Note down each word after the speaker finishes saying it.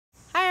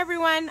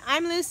everyone,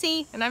 I'm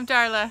Lucy. And I'm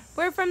Darla.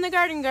 We're from the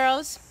Garden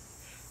Girls.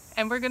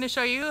 And we're going to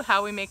show you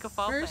how we make a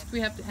fall First, plant. we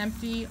have to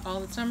empty all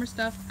the summer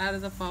stuff out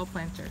of the fall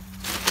planter.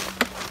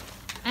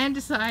 And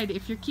decide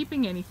if you're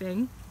keeping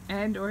anything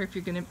and or if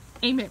you're going to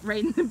aim it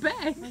right in the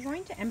bag. We're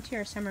going to empty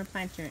our summer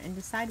planter and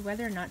decide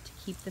whether or not to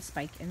keep the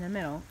spike in the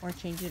middle or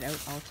change it out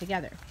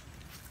altogether.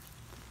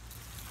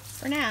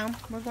 For now,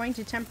 we're going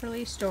to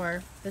temporarily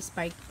store the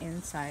spike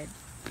inside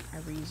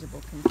a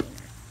reusable container.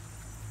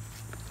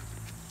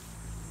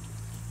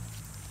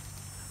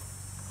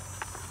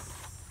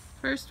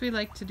 First, we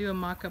like to do a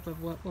mock-up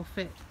of what will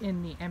fit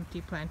in the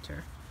empty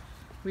planter.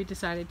 We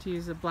decided to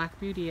use a Black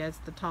Beauty as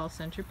the tall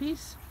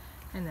centerpiece,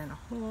 and then a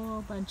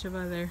whole bunch of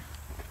other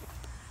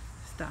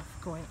stuff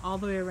going all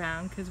the way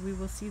around, because we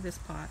will see this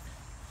pot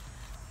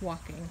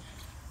walking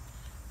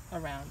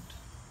around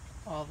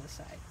all the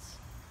sides.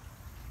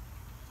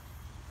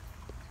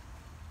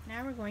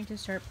 Now we're going to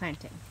start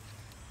planting.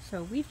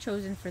 So we've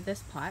chosen for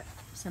this pot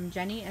some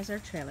Jenny as our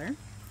trailer,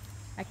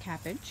 a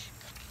cabbage,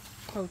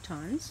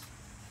 crotons,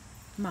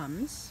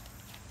 mums,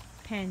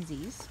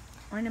 pansies,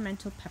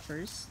 ornamental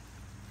peppers,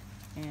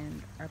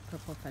 and our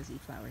purple fuzzy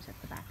flowers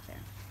at the back there.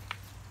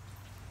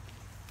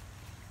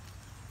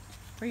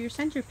 For your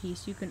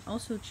centerpiece, you can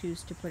also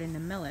choose to put in a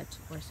millet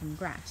or some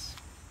grass.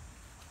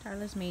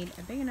 Darla's made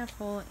a big enough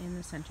hole in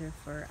the center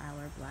for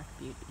our Black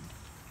Beauty.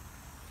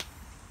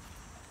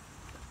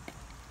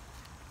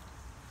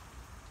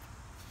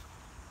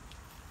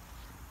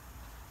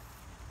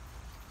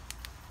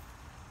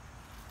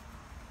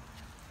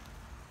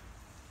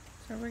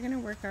 So we're going to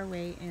work our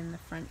way in the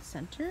front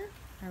center,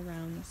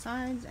 around the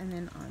sides, and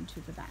then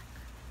onto the back.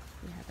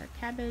 We have our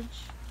cabbage,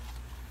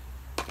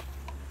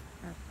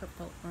 our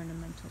purple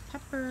ornamental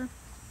pepper.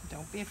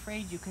 Don't be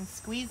afraid, you can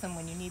squeeze them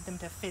when you need them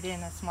to fit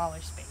in a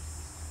smaller space.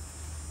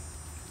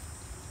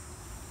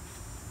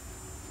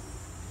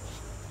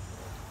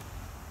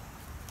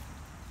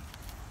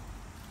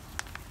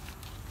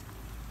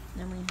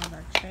 Then we have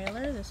our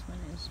trailer. This one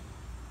is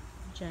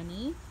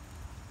Jenny,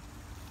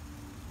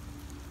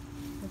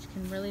 which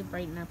can really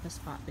brighten up a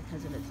spot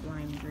because of its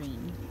lime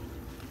green.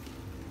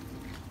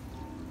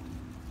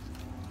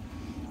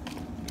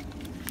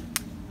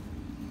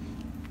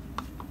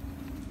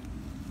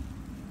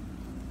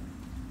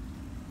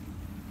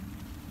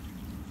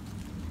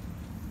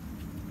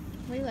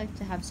 We like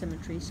to have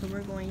symmetry, so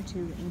we're going to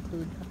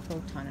include a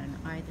croton on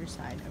either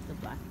side of the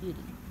Black Beauty.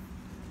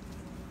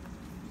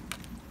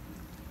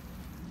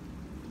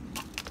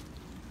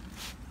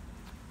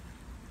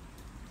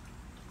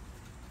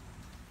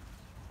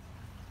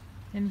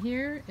 And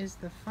here is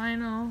the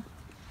final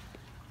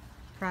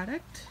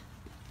product.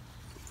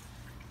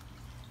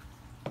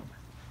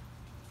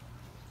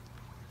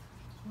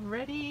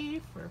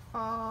 Ready for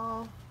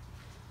fall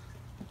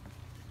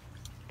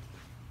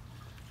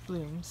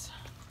blooms.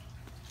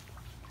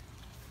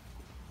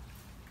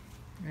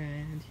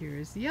 And here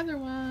is the other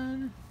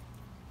one.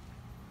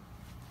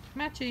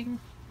 Matching.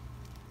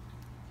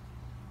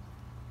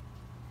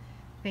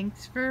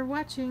 Thanks for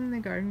watching the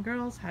Garden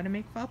Girls How to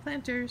Make Fall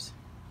Planters.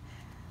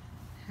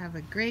 Have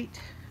a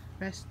great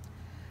rest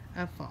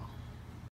of fall.